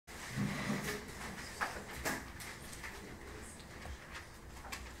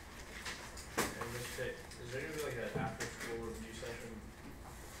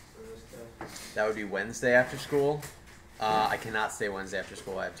That would be Wednesday after school. I cannot stay Wednesday after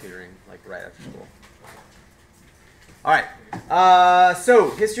school. I have tutoring like right after school. All right. So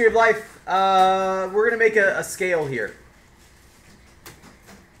history of life. We're gonna make a scale here.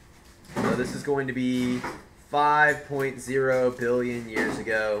 So this is going to be 5.0 billion years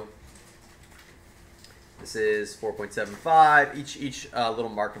ago. This is 4.75. Each little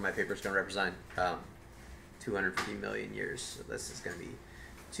mark in my paper is going to represent 250 million years. So this is going to be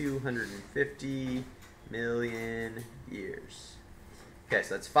 250 million years. Okay,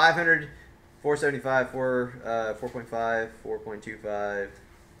 so that's 500, 475, 4.5, 4.25,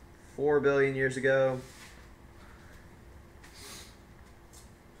 4 billion years ago.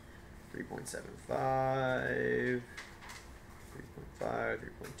 3.75, 3.5,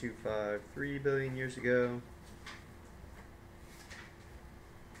 3.25, 3 billion years ago.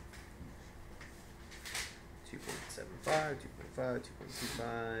 2.75, 2.5,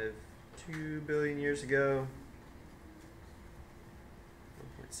 2.25, 2 billion years ago.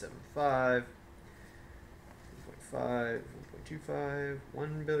 1.75, 1.5, 1.25,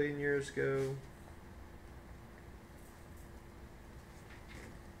 1 billion years ago.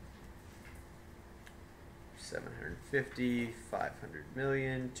 750, 500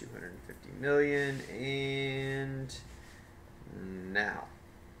 million, 250 million, and now.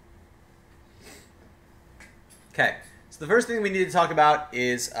 Okay, so the first thing we need to talk about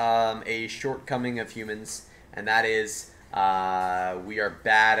is a shortcoming of humans, and that is we are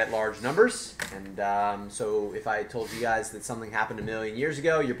bad at large numbers. And so if I told you guys that something happened a million years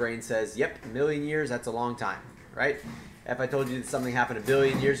ago, your brain says, yep, a million years, that's a long time, right? If I told you that something happened a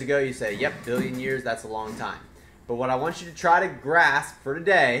billion years ago, you say, yep, billion years, that's a long time. But what I want you to try to grasp for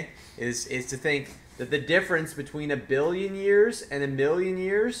today is to think that the difference between a billion years and a million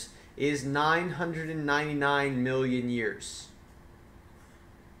years is 999 million years.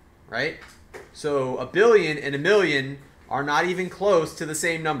 Right? So a billion and a million are not even close to the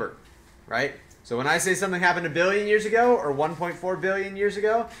same number. Right? So when I say something happened a billion years ago or 1.4 billion years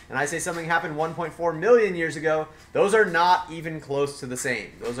ago, and I say something happened 1.4 million years ago, those are not even close to the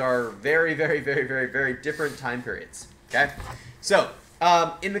same. Those are very, very, very, very, very different time periods. Okay? So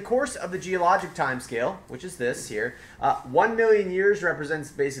in the course of the geologic time scale, which is this here, 1 million years represents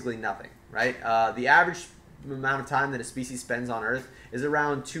basically nothing. Right? The average amount of time that a species spends on Earth is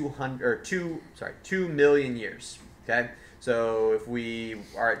around 2 million years. Okay? So if we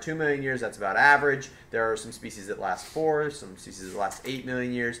are at 2 million years, that's about average. There are some species that last 4, some species that last 8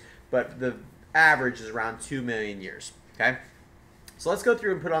 million years, but the average is around 2 million years. Okay? So let's go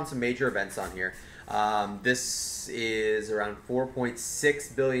through and put on some major events on here. This is around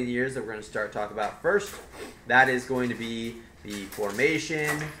 4.6 billion years that we're going to start talking about first. That is going to be the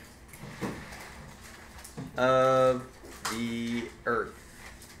formation of the Earth.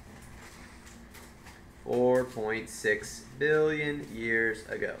 4.6 billion years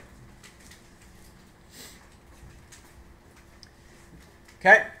ago.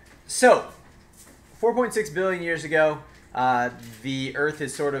 Okay, so 4.6 billion years ago, the Earth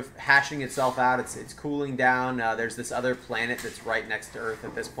is sort of hashing itself out. It's cooling down. There's this other planet that's right next to Earth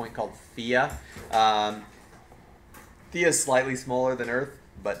at this point called Theia. Theia is slightly smaller than Earth,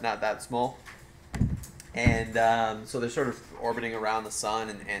 but not that small. And so they're sort of orbiting around the sun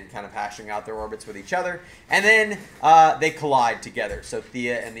and kind of hashing out their orbits with each other. And then they collide together. So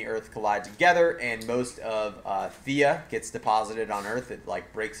Theia and the Earth collide together, and most of Theia gets deposited on Earth. It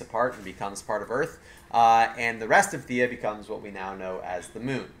like breaks apart and becomes part of Earth. And the rest of Theia becomes what we now know as the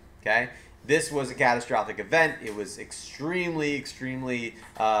moon. Okay? This was a catastrophic event. It was extremely, extremely...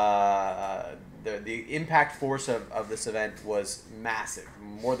 the impact force of this event was massive,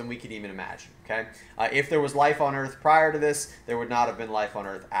 more than we could even imagine. Okay, if there was life on Earth prior to this, there would not have been life on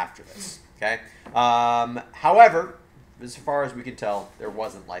Earth after this. Okay, however, as far as we can tell, there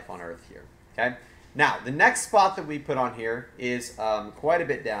wasn't life on Earth here. Okay, now the next spot that we put on here is quite a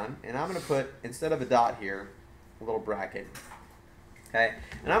bit down, and I'm going to put, instead of a dot here, a little bracket. Okay,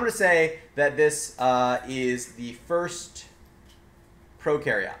 and I'm going to say that this is the first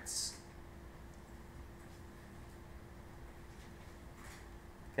prokaryotes.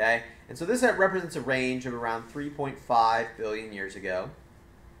 Okay, and so this represents a range of around 3.5 billion years ago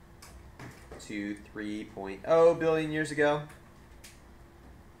to 3.0 billion years ago.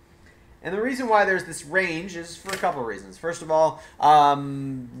 And the reason why there's this range is for a couple of reasons. First of all,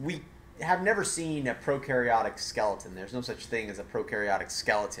 we have never seen a prokaryotic skeleton. There's no such thing as a prokaryotic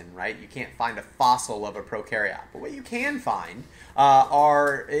skeleton, right? You can't find a fossil of a prokaryote. But what you can find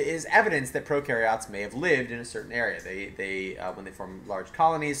is evidence that prokaryotes may have lived in a certain area. When they form large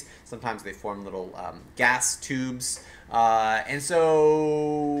colonies, sometimes they form little gas tubes And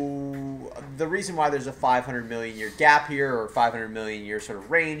so the reason why there's a 500 million year gap here, or 500 million year sort of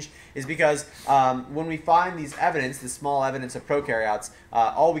range, is because when we find these evidence, the small evidence of prokaryotes,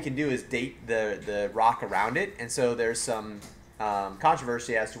 all we can do is date the rock around it. And so there's some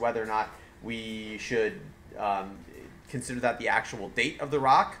controversy as to whether or not we should consider that the actual date of the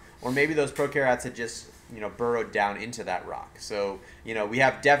rock, or maybe those prokaryotes had just burrowed down into that rock. So, we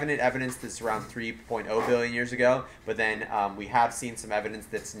have definite evidence that's around 3.0 billion years ago, but then we have seen some evidence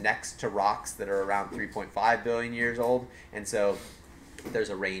that's next to rocks that are around 3.5 billion years old. And so there's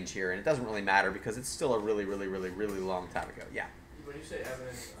a range here, and it doesn't really matter because it's still a really, really, really, really long time ago. Yeah. When you say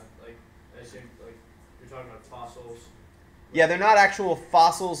evidence, I assume you're talking about fossils. Yeah, they're not actual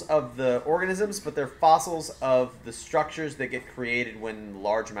fossils of the organisms, but they're fossils of the structures that get created when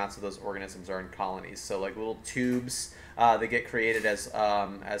large amounts of those organisms are in colonies. So like little tubes that get created as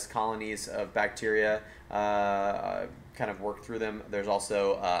colonies of bacteria kind of work through them. There's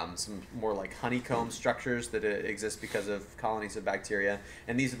also some more like honeycomb structures that exist because of colonies of bacteria,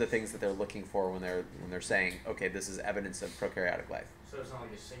 and these are the things that they're looking for when they're saying, okay, this is evidence of prokaryotic life. So it's not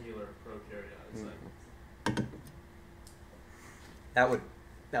like a singular prokaryote. It's like that would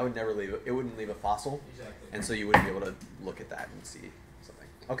never leave. It wouldn't leave a fossil. Exactly. And so you wouldn't be able to look at that and see something.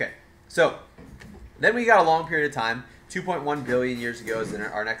 Okay. So then we got a long period of time. 2.1 billion years ago is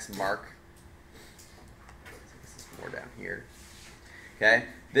our next mark. This is more down here. Okay.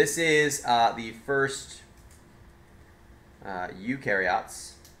 This is the first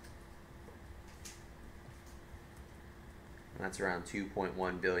eukaryotes. That's around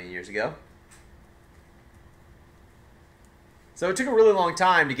 2.1 billion years ago. So it took a really long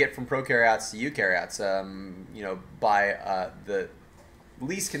time to get from prokaryotes to eukaryotes. By the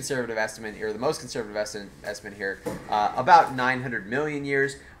least conservative estimate, or the most conservative estimate here, about 900 million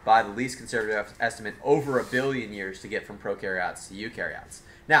years. By the least conservative estimate, over 1 billion years to get from prokaryotes to eukaryotes.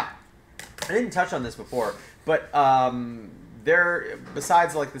 Now, I didn't touch on this before, but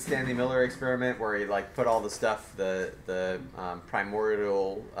besides like the Stanley Miller experiment where he like put all the stuff, the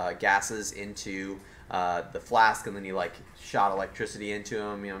primordial gases into the flask, and then he like shot electricity into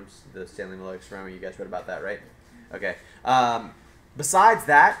them. The Stanley Miller experiment. You guys read about that, right? Okay. Besides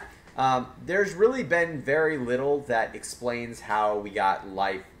that, there's really been very little that explains how we got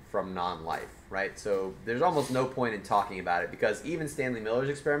life from non-life, right? So there's almost no point in talking about it, because even Stanley Miller's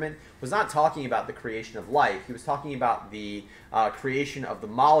experiment was not talking about the creation of life. He was talking about the creation of the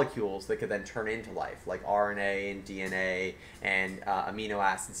molecules that could then turn into life, like RNA and DNA and amino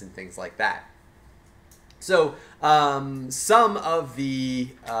acids and things like that. So some of the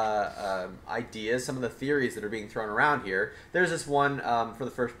ideas, some of the theories that are being thrown around here, there's this one for the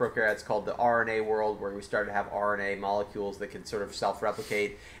first prokaryotes called the RNA world, where we started to have RNA molecules that can sort of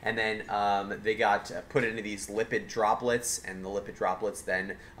self-replicate, and then they got put into these lipid droplets, and the lipid droplets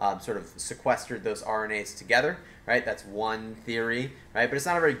then sort of sequestered those RNAs together, right? That's one theory, right? But it's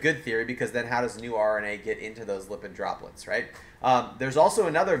not a very good theory, because then how does new RNA get into those lipid droplets, right? There's also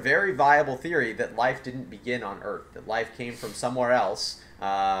another very viable theory that life didn't begin on Earth, that life came from somewhere else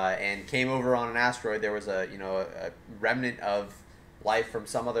and came over on an asteroid. There was a remnant of life from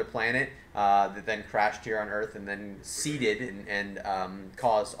some other planet that then crashed here on Earth and then seeded and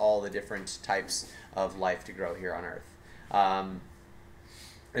caused all the different types of life to grow here on Earth.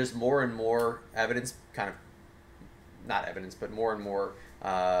 There's more and more evidence, kind of, not evidence, but more and more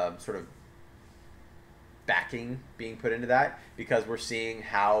sort of backing being put into that, because we're seeing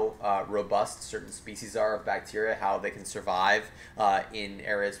how robust certain species are of bacteria, how they can survive in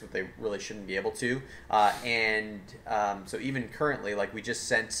areas where they really shouldn't be able to. So even currently, like we just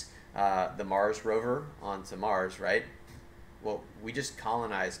sent the Mars rover onto Mars, right? Well, we just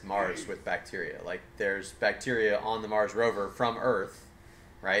colonized Mars with bacteria. Like there's bacteria on the Mars rover from Earth,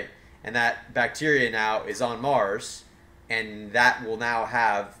 right? And that bacteria now is on Mars, and that will now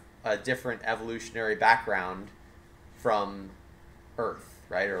have a different evolutionary background from Earth,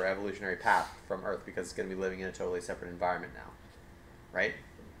 right? Or evolutionary path from Earth, because it's going to be living in a totally separate environment now, right?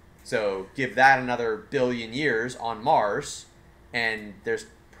 So give that another 1 billion years on Mars, and there's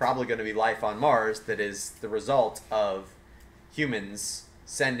probably going to be life on Mars that is the result of humans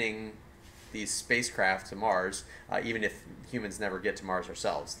sending these spacecraft to Mars. Even if humans never get to Mars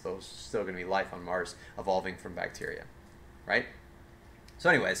ourselves, there's still going to be life on Mars evolving from bacteria, right? So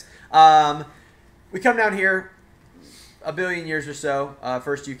anyways, we come down here 1 billion years or so,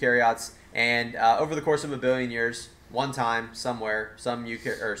 first eukaryotes, and over the course of 1 billion years, one time, somewhere, some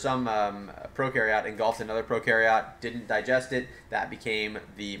prokaryote engulfed another prokaryote, didn't digest it. That became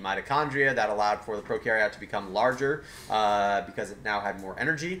the mitochondria. That allowed for the prokaryote to become larger because it now had more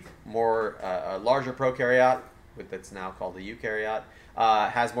energy. A larger prokaryote that's now called a eukaryote,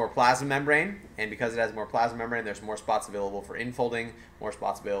 has more plasma membrane, and because it has more plasma membrane, there's more spots available for infolding. More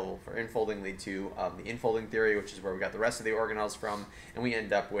spots available for infolding lead to the infolding theory, which is where we got the rest of the organelles from, and we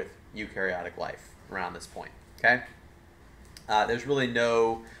end up with eukaryotic life around this point. Okay, there's really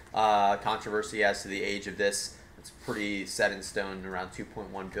no controversy as to the age of this. It's pretty set in stone, around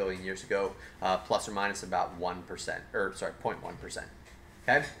 2.1 billion years ago, plus or minus about 1%, or sorry, 0.1%.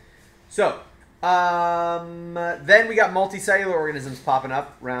 Okay, so then we got multicellular organisms popping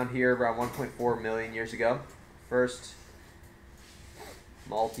up around here, around 1.4 million years ago. First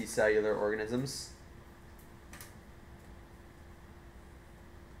multicellular organisms.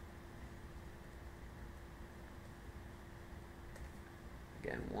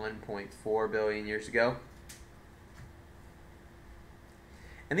 Again, 1.4 billion years ago.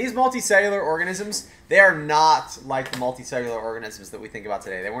 And these multicellular organisms, they are not like the multicellular organisms that we think about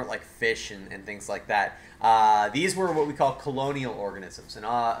today. They weren't like fish and things like that. These were what we call colonial organisms. And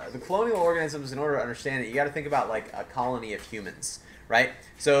the colonial organisms, in order to understand it, you got to think about like a colony of humans, right?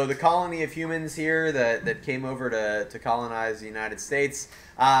 So the colony of humans here that came over to colonize the United States,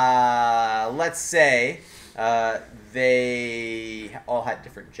 let's say they all had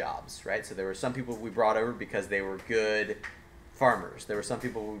different jobs, right? So there were some people we brought over because they were good farmers. There were some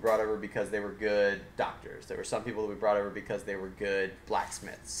people we brought over because they were good doctors. There were some people that we brought over because they were good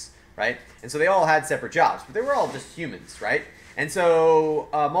blacksmiths, right? And so they all had separate jobs, but they were all just humans, right? And so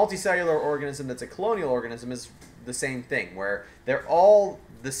a multicellular organism that's a colonial organism is the same thing, where they're all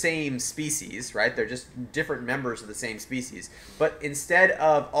the same species, right? They're just different members of the same species. But instead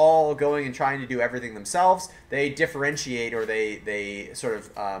of all going and trying to do everything themselves, they differentiate, or they sort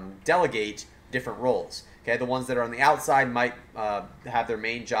of delegate different roles. Okay, the ones that are on the outside might have their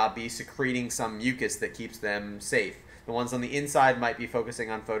main job be secreting some mucus that keeps them safe. The ones on the inside might be focusing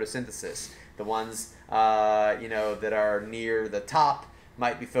on photosynthesis. The ones that are near the top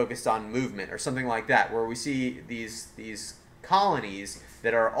might be focused on movement or something like that, where we see these colonies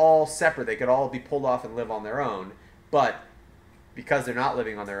that are all separate. They could all be pulled off and live on their own, but because they're not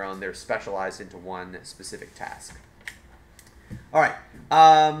living on their own, they're specialized into one specific task. All right.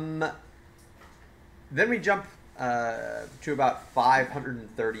 Then we jump to about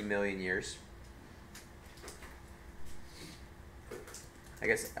 530 million years. I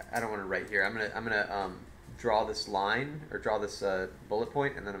guess I don't want to write here. I'm gonna draw this line, or draw this bullet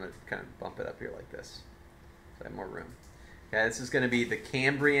point, and then I'm gonna kind of bump it up here like this, so I have more room. Okay, this is going to be the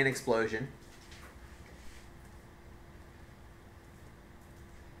Cambrian explosion.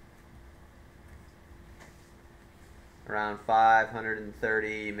 Around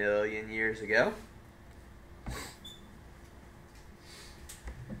 530 million years ago.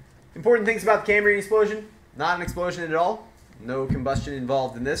 Important things about the Cambrian explosion: not an explosion at all. No combustion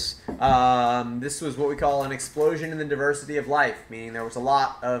involved in this. This was what we call an explosion in the diversity of life, meaning there was a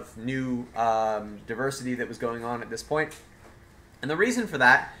lot of new diversity that was going on at this point. And the reason for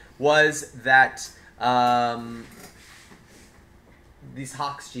that was that these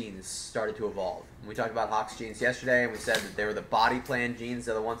Hox genes started to evolve. We talked about Hox genes yesterday, and we said that they were the body plan genes.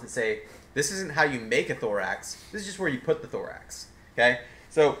 They're the ones that say, this isn't how you make a thorax, this is just where you put the thorax. Okay?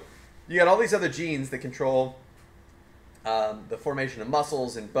 So you got all these other genes that control the formation of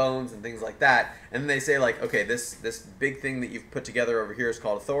muscles and bones and things like that, and then they say, like, okay, this big thing that you've put together over here is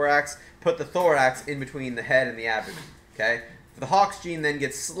called a thorax. Put the thorax in between the head and the abdomen. Okay? The Hox gene then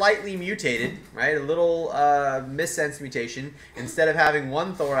gets slightly mutated, right? A little missense mutation. Instead of having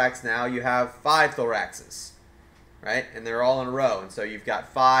one thorax now, you have 5 thoraxes, right? And they're all in a row, and so you've got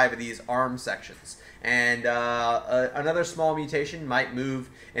 5 of these arm sections. And another small mutation might move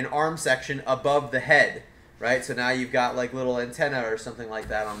an arm section above the head, right? So now you've got like little antenna or something like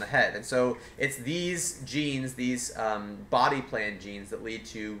that on the head. And so it's these genes, these body plan genes, that lead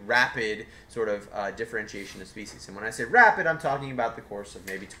to rapid sort of differentiation of species. And when I say rapid, I'm talking about the course of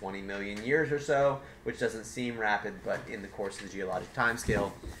maybe 20 million years or so, which doesn't seem rapid, but in the course of the geologic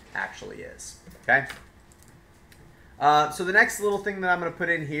timescale actually is. Okay? So the next little thing that I'm going to put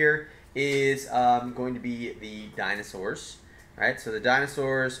in here is going to be the dinosaurs. Right, so the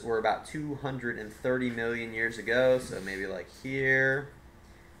dinosaurs were about 230 million years ago, so maybe like here,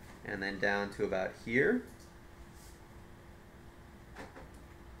 and then down to about here.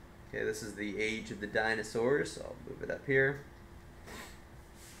 Okay, this is the age of the dinosaurs, so I'll move it up here.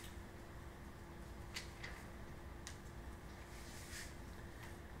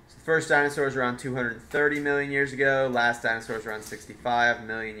 So the first dinosaurs around 230 million years ago, last dinosaurs around 65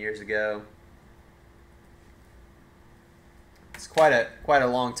 million years ago. It's quite a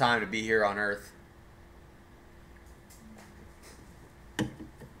long time to be here on Earth.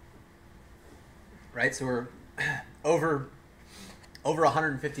 Right, so we're over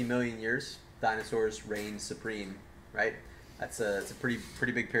 150 million years, dinosaurs reigned supreme, right? It's a pretty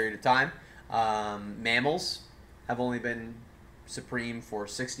big period of time. Mammals have only been supreme for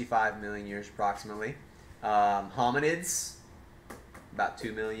 65 million years approximately. Hominids, about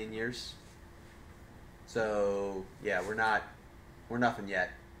 2 million years. So yeah, we're nothing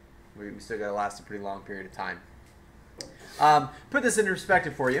yet. We still got to last a pretty long period of time. Put this into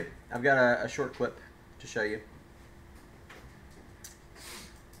perspective for you. I've got a short clip to show you.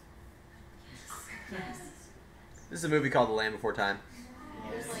 Yes. This is a movie called The Land Before Time.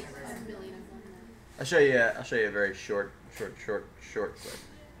 There's like a million of them. I'll show you a very short clip.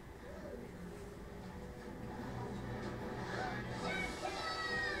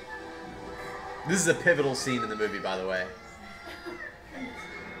 This is a pivotal scene in the movie, by the way.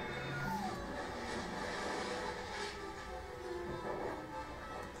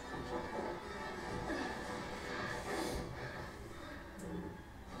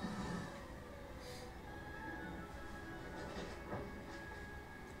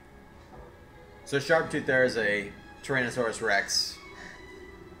 So Sharptooth there is a Tyrannosaurus Rex.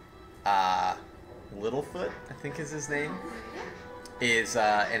 Littlefoot, I think is his name, is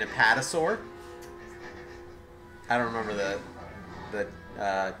an apatosaur. I don't remember the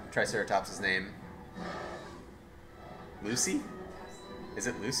Triceratops' name. Lucy? Is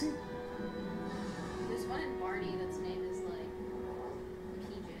it Lucy? There's one in Barney that's name is like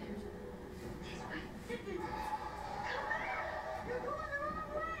PJ or something.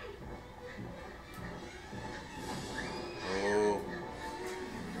 Oh.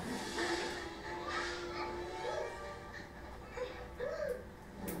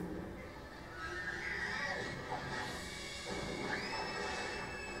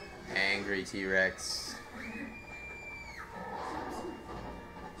 Angry T-Rex.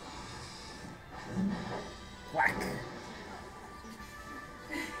 Whack.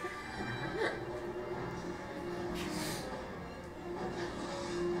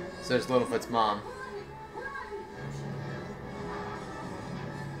 So there's Littlefoot's mom.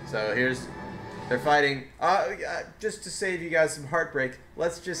 So they're fighting. Just to save you guys some heartbreak,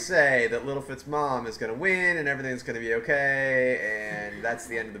 let's just say that Littlefoot's mom is going to win and everything's going to be okay, and that's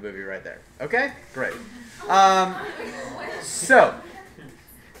the end of the movie right there. Okay? Great. So,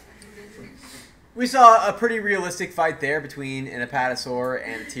 we saw a pretty realistic fight there between an apatosaur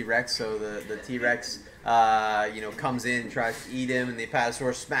and a T-Rex. So the T-Rex, comes in, tries to eat him, and the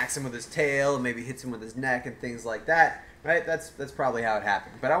apatosaur smacks him with his tail and maybe hits him with his neck and things like that. Right? That's probably how it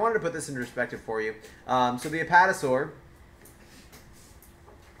happened. But I wanted to put this into perspective for you. So the apatosaur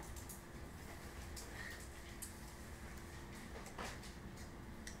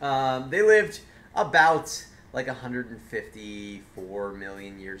they lived about like 154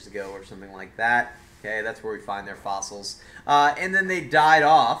 million years ago or something like that. Okay, that's where we find their fossils. And then they died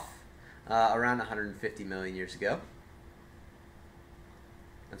off around 150 million years ago.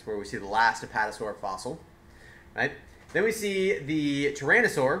 That's where we see the last apatosaur fossil. Right? Then we see the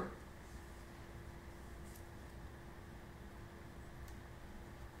Tyrannosaur.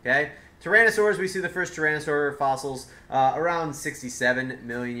 Okay, Tyrannosaurs, we see the first Tyrannosaur fossils around 67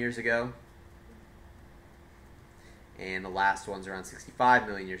 million years ago. And the last one's around 65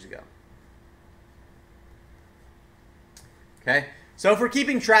 million years ago. Okay, so if we're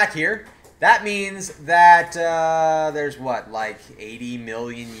keeping track here, that means that there's what, like 80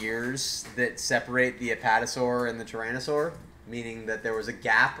 million years that separate the apatosaur and the Tyrannosaur, meaning that there was a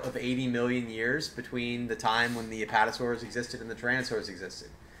gap of 80 million years between the time when the apatosaurs existed and the Tyrannosaurs existed,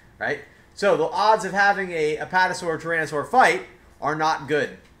 right? So the odds of having a apatosaur-Tyrannosaur fight are not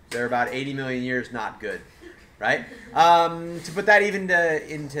good. They're about 80 million years not good, right? To put that even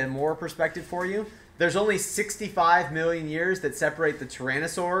into more perspective for you, there's only 65 million years that separate the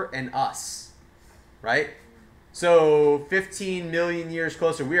Tyrannosaur and us, right? So 15 million years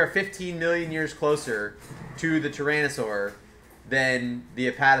closer. We are 15 million years closer to the Tyrannosaur than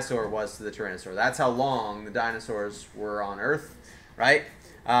the apatosaur was to the Tyrannosaur. That's how long the dinosaurs were on Earth, right?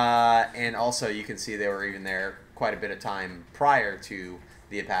 And also you can see they were even there quite a bit of time prior to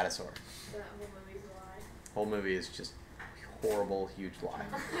the apatosaur. That whole movie's a lie. Whole movie is just horrible, huge lie.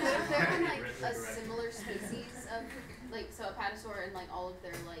 But if there been like a similar species of like so apatosaur and like all of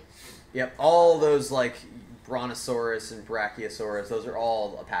their like Yep, all those like Brontosaurus and Brachiosaurus, those are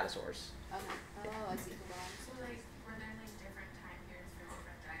all apatosaurs. okay. Oh, I see. So like, were there like different time periods for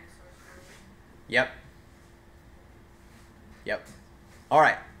different dinosaurs growing? Yep. Yep. All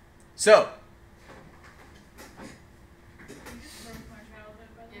right. So, You just broke my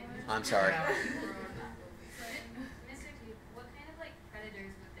childhood, by the way. I'm sorry. Mr. T, what kind of like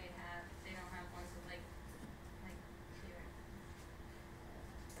predators would they have if they don't have ones with like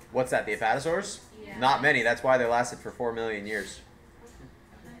What's that? The apatosaurs? Yeah. Not many. That's why they lasted for 4 million years.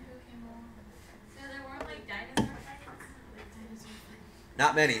 Then who came along? So there weren't like dinosaur fights?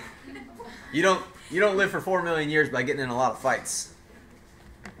 Not many. You don't live for 4 million years by getting in a lot of fights.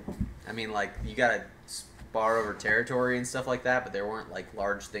 I mean, like, you gotta spar over territory and stuff like that, but there weren't like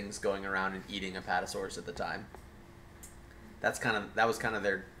large things going around and eating apatosaurs at the time. That was kind of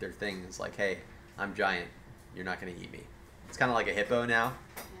their thing. It's like, hey, I'm giant. You're not gonna eat me. It's kind of like a hippo now.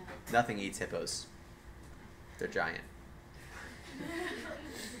 Yeah. Nothing eats hippos. They're giant.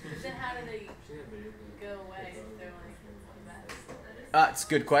 Then how do they go away if they're like the best? It's a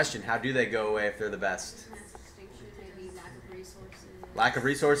good question. How do they go away if they're the best? Mass extinction, maybe lack of resources. Lack of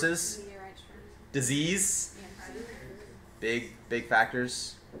resources, Meteorite strikes. disease, Yeah. big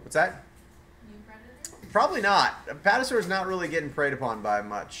factors. What's that? New predators? Probably not. Apatosaur's not really getting preyed upon by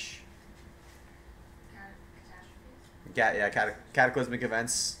much. Catastrophes? Cataclysmic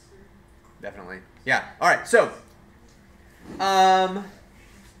events. Definitely. Yeah. All right. So, down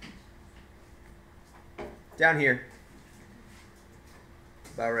here,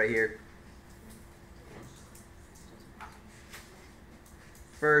 about right here.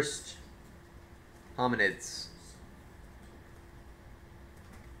 First, hominids.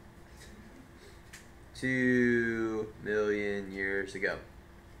 2 million years ago.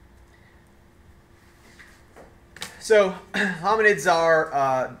 So, hominids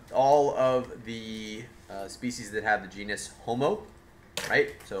are all of the species that have the genus Homo,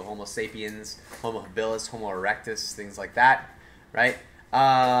 right? So, Homo sapiens, Homo habilis, Homo erectus, things like that, right?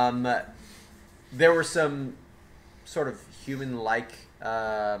 There were some sort of human-like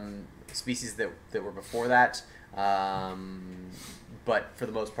species that were before that, but for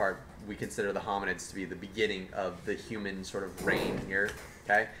the most part, we consider the hominids to be the beginning of the human sort of reign here,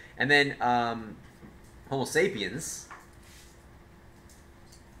 okay? And then Homo sapiens,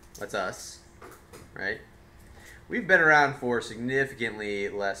 that's us, right? We've been around for significantly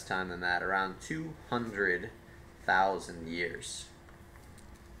less time than that, around 200,000 years.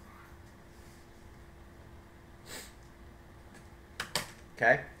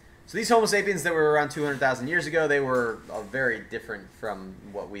 Okay? So these Homo sapiens that were around 200,000 years ago, they were very different from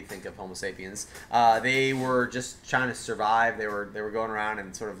what we think of Homo sapiens. They were just trying to survive. They were going around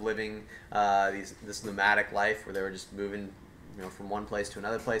and sort of living this nomadic life where they were just moving, from one place to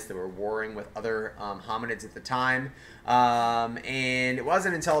another place. They were warring with other hominids at the time, and it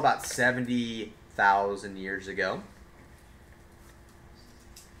wasn't until about 70,000 years ago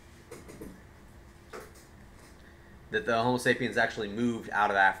that the Homo sapiens actually moved out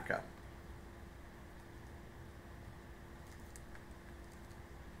of Africa.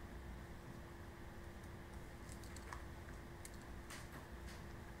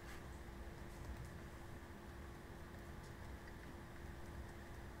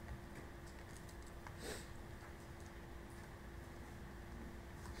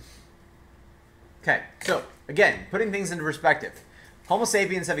 Okay, so again, putting things into perspective. Homo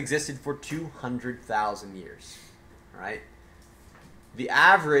sapiens have existed for 200,000 years. Right? The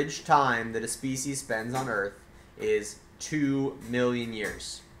average time that a species spends on Earth is 2 million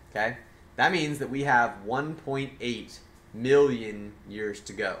years. Okay? That means that we have 1.8 million years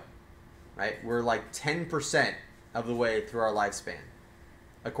to go. Right? We're like 10% of the way through our lifespan,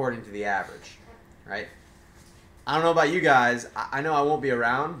 according to the average. Right? I don't know about you guys. I know I won't be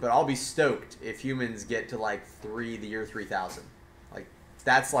around, but I'll be stoked if humans get to like the year 3000. Like,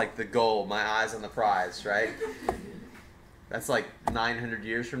 that's like the goal. My eyes on the prize, right? That's like 900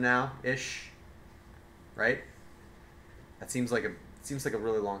 years from now ish, right? That seems like a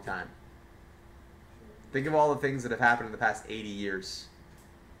really long time. Think of all the things that have happened in the past 80 years,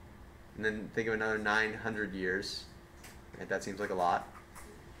 and then think of another 900 years. Right? That seems like a lot.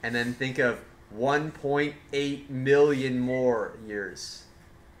 And then think of 1.8 million more years.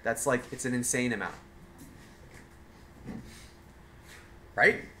 That's like, it's an insane amount,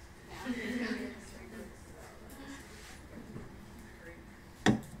 right?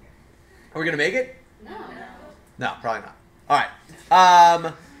 Are we gonna make it? No. No, probably not. All right.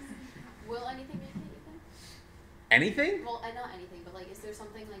 Will anything make it, you think? Anything? Well, not anything, but like, is there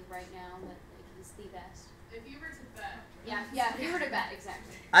something like right now that like is the best? If you were to bet. Yeah. If you were to bet,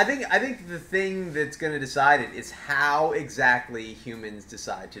 exactly. I think the thing that's gonna decide it is how exactly humans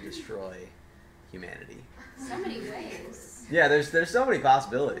decide to destroy humanity. So many ways. Yeah, there's so many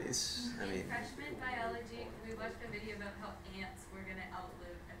possibilities. I In mean, freshman biology, we watched a video about how ants were gonna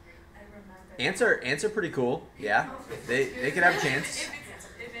outlive I remember. ants are pretty cool. Yeah, they could have a chance.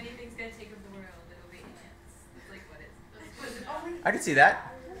 If anything's gonna take over the world, it'll be ants. It's like what is. I could see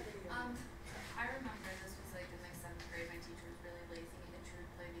that. I remember this was like in like 7th grade. My teacher was really lazy, and she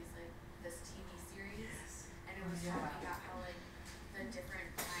would play these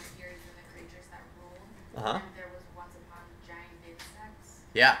Uh-huh. and there was once upon giant insects.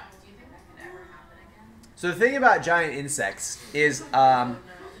 Yeah. Do you think that could ever happen again? So the thing about giant insects is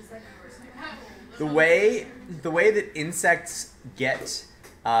the way that insects get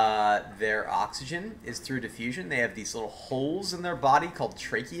their oxygen is through diffusion. They have these little holes in their body called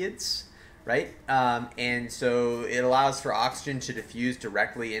tracheids, right? And so it allows for oxygen to diffuse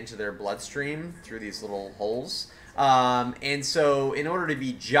directly into their bloodstream through these little holes. And so in order to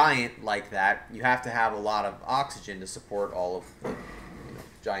be giant like that, you have to have a lot of oxygen to support all of the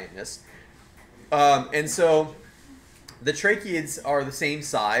giantness. And so the tracheids are the same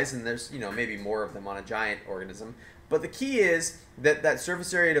size, and there's maybe more of them on a giant organism. But the key is that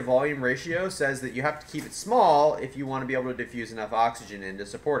surface area to volume ratio says that you have to keep it small if you want to be able to diffuse enough oxygen in to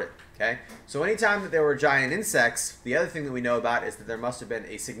support it. Okay? So anytime that there were giant insects, the other thing that we know about is that there must have been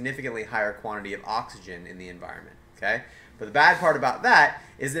a significantly higher quantity of oxygen in the environment. Okay? But the bad part about that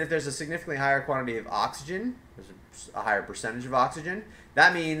is that if there's a significantly higher quantity of oxygen, there's a higher percentage of oxygen,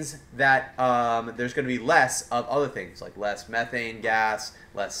 that means that there's going to be less of other things, like less methane gas,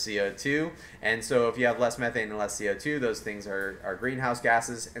 less CO2. And so if you have less methane and less CO2, those things are greenhouse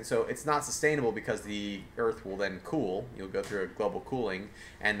gases. And so it's not sustainable because the Earth will then cool. You'll go through a global cooling,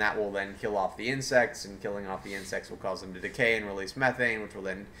 and that will then kill off the insects, and killing off the insects will cause them to decay and release methane, which will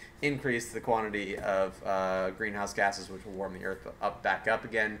then increase the quantity of greenhouse gases, which will warm the Earth back up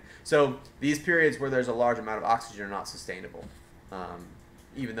again. So these periods where there's a large amount of oxygen are not sustainable.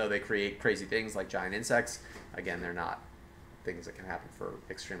 Even though they create crazy things like giant insects, again, they're not things that can happen for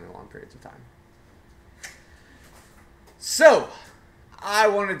extremely long periods of time. So, I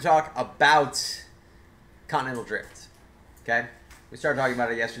wanted to talk about continental drift. Okay? We started talking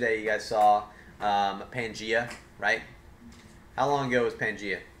about it yesterday. You guys saw Pangaea, right? How long ago was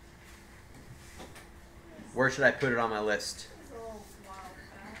Pangaea? Where should I put it on my list?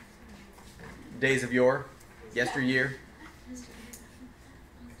 Days of yore? Yesteryear?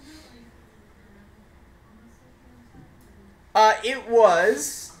 It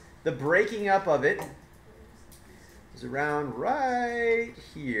was, the breaking up of it was around right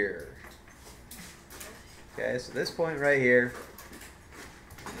here. Okay, so this point right here.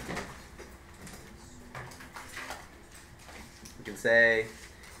 We can say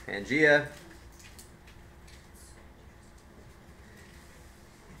Pangaea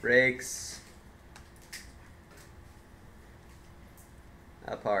breaks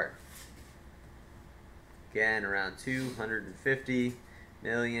apart. Again, around 250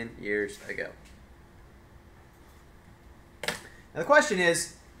 million years ago. Now the question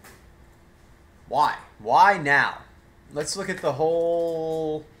is, why? Why now? Let's look at the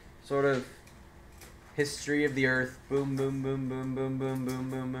whole sort of history of the Earth. Boom, boom, boom, boom, boom, boom,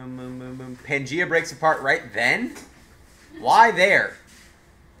 boom, boom, boom, boom, boom, boom. Pangaea breaks apart right then? Why there?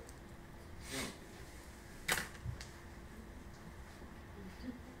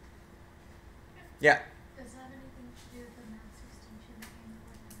 Yeah. Does that have anything to do with the mass extinction that came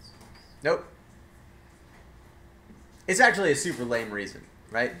before dinosaurs? Nope. It's actually a super lame reason,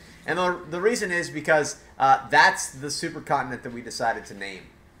 right? And the reason is because that's the supercontinent that we decided to name.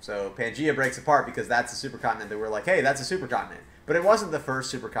 So Pangaea breaks apart because that's a supercontinent that we're like, hey, that's a supercontinent. But it wasn't the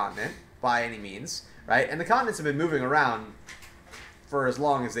first supercontinent by any means, right? And the continents have been moving around for as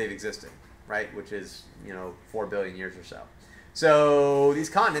long as they've existed, right? Which is, 4 billion years or so. So these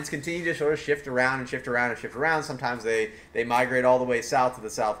continents continue to sort of shift around and shift around and shift around. Sometimes they migrate all the way south to the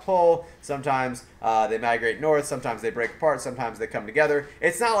South Pole. Sometimes they migrate north. Sometimes they break apart. Sometimes they come together.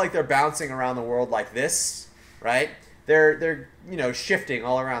 It's not like they're bouncing around the world like this, right? They're shifting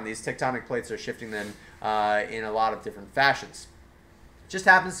all around. These tectonic plates are shifting them in a lot of different fashions. It just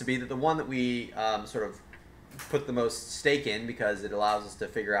happens to be that the one that we sort of put the most stake in, because it allows us to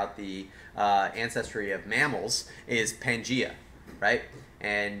figure out the ancestry of mammals, is Pangaea, right?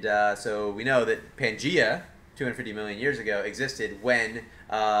 And so we know that Pangaea, 250 million years ago, existed when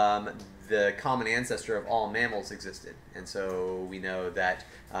the common ancestor of all mammals existed. And so we know that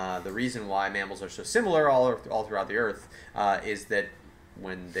the reason why mammals are so similar all throughout the Earth is that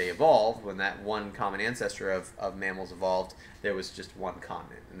when they evolved, when that one common ancestor of mammals evolved, there was just one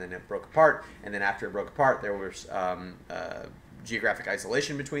continent, and then it broke apart, and then after it broke apart, there was geographic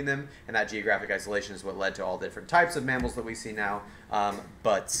isolation between them, and that geographic isolation is what led to all the different types of mammals that we see now,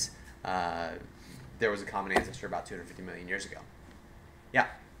 but there was a common ancestor about 250 million years ago. Yeah?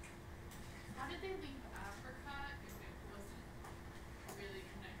 How did they leave Africa if it wasn't really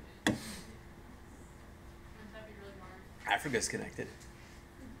connected? Wouldn't that be really hard? Africa's connected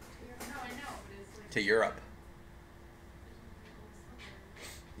No, I know, but it's like to Europe.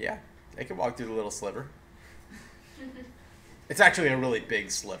 Yeah, they can walk through the little sliver. It's actually a really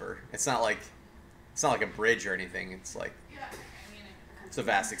big sliver. It's not like It's not like a bridge or anything. It's like Yeah, I mean, it's a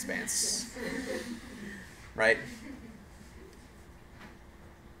vast expanse, right?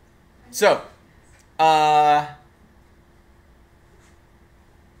 So,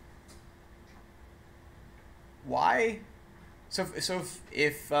 why? So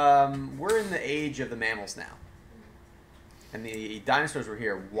if we're in the age of the mammals now, and the dinosaurs were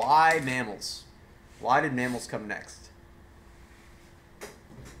here, why mammals? Why did mammals come next?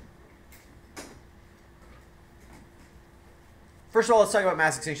 First of all, let's talk about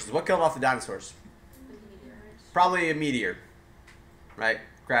mass extinctions. What killed off the dinosaurs? Probably a meteor, right?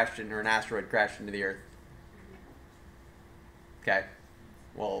 Crashed into, or an asteroid crashed into the Earth. Okay.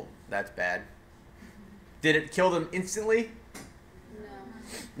 Well, that's bad. Did it kill them instantly?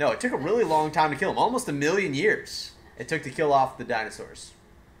 No. No, it took a really long time to kill them. Almost 1 million years it took to kill off the dinosaurs.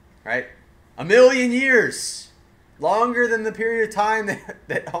 Right? 1 million years! Longer than the period of time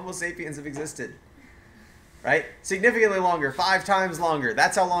that Homo sapiens have existed. Right? Significantly longer. 5 times longer.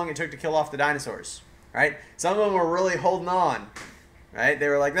 That's how long it took to kill off the dinosaurs. Right? Some of them were really holding on. Right? They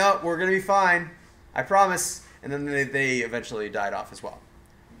were like, no, we're going to be fine. I promise. And then they eventually died off as well.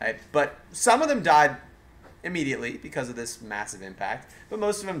 Right? But some of them died immediately because of this massive impact. But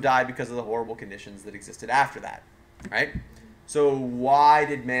most of them died because of the horrible conditions that existed after that. Right? So why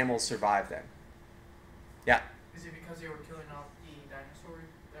did mammals survive then? Yeah. Is it because they were killing off the dinosaurs?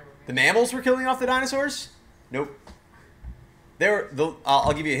 The mammals were killing off the dinosaurs? Nope.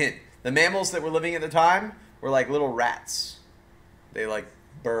 I'll give you a hint. The mammals that were living at the time were like little rats. They like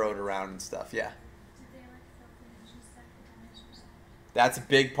burrowed around and stuff. Yeah. Did they like fill the niches that the dinosaurs had? That's a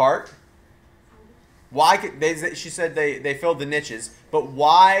big part. Why could they? She said they filled the niches, but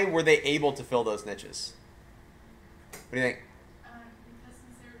why were they able to fill those niches? What do you think? because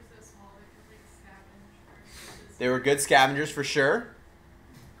since they were so small, they could like scavenge. They were good scavengers for sure.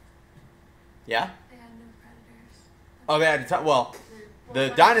 Yeah. They had no predators. Oh, they had well. The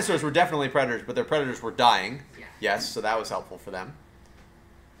dinosaurs were definitely predators, but their predators were dying. Yeah. Yes, so that was helpful for them.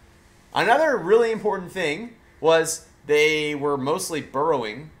 Another really important thing was they were mostly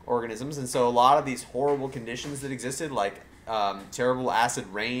burrowing organisms, and so a lot of these horrible conditions that existed, like terrible acid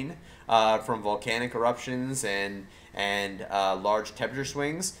rain from volcanic eruptions and large temperature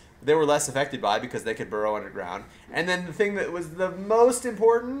swings, they were less affected by because they could burrow underground. And then the thing that was the most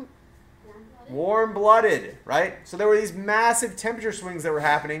important, warm-blooded, right? So there were these massive temperature swings that were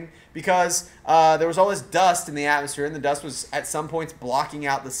happening because there was all this dust in the atmosphere, and the dust was at some points blocking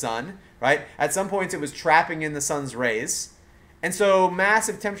out the sun, right? At some points it was trapping in the sun's rays. And so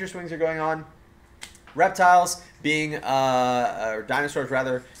massive temperature swings are going on. Reptiles being, or dinosaurs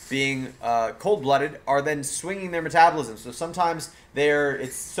rather, being cold-blooded are then swinging their metabolism. So sometimes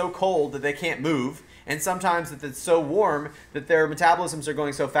it's so cold that they can't move, and sometimes that it's so warm that their metabolisms are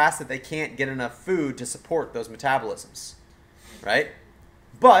going so fast that they can't get enough food to support those metabolisms, right?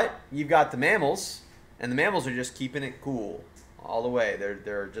 But you've got the mammals, and the mammals are just keeping it cool all the way.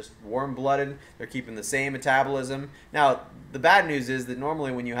 They're just warm-blooded. They're keeping the same metabolism. Now, the bad news is that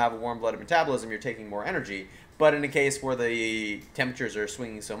normally when you have a warm-blooded metabolism, you're taking more energy. But in a case where the temperatures are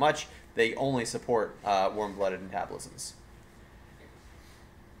swinging so much, they only support warm-blooded metabolisms.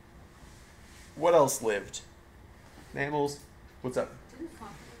 What else lived? Mammals. What's up? Didn't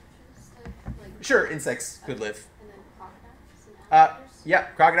cockroaches like Sure, insects could live. and then crocodiles and alligators? Yeah,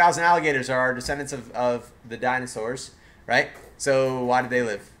 crocodiles and alligators are descendants of the dinosaurs, right? So why did they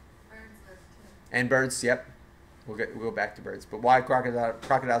live? Birds lived too. And birds, yep. We'll go back to birds. But why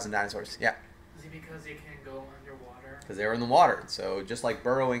crocodiles and dinosaurs? Yeah. Is it because they can go underwater? Because they were in the water. So just like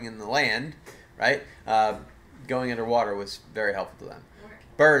burrowing in the land, right? Going underwater was very helpful to them.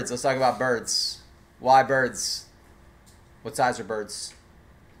 Birds. Let's talk about birds. Why birds? What size are birds?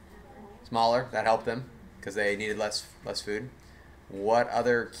 Smaller. That helped them because they needed less food. What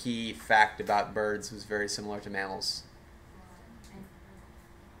other key fact about birds was very similar to mammals?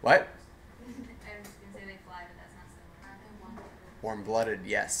 What? I was gonna say they fly, but that's not similar. Warm-blooded,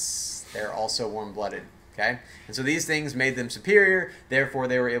 yes. They're also warm-blooded, okay? And so these things made them superior, therefore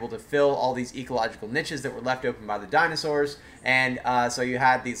they were able to fill all these ecological niches that were left open by the dinosaurs, and so you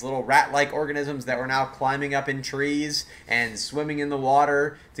had these little rat-like organisms that were now climbing up in trees and swimming in the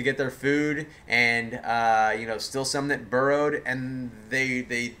water to get their food, and still some that burrowed, and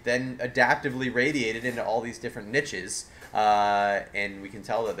they then adaptively radiated into all these different niches. And we can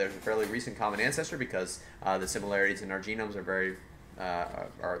tell that there's a fairly recent common ancestor because the similarities in our genomes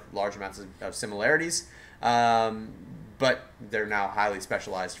are large amounts of similarities, but they're now highly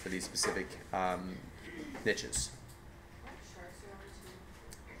specialized for these specific niches.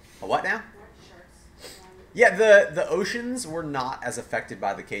 A what now? Yeah, the oceans were not as affected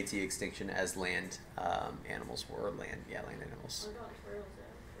by the KT extinction as land animals were. Land animals. What about turtles though?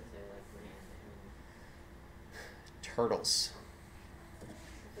 Because they're like land animals. Turtles. I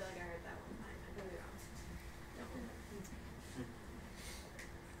feel like I heard that one time. I could be wrong.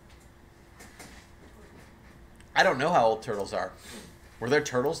 I don't know how old turtles are. Were there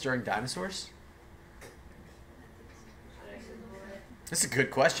turtles during dinosaurs? Should I Google it? That's a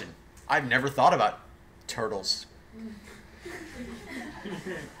good question. I've never thought about turtles.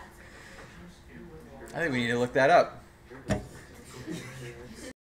 I think we need to look that up.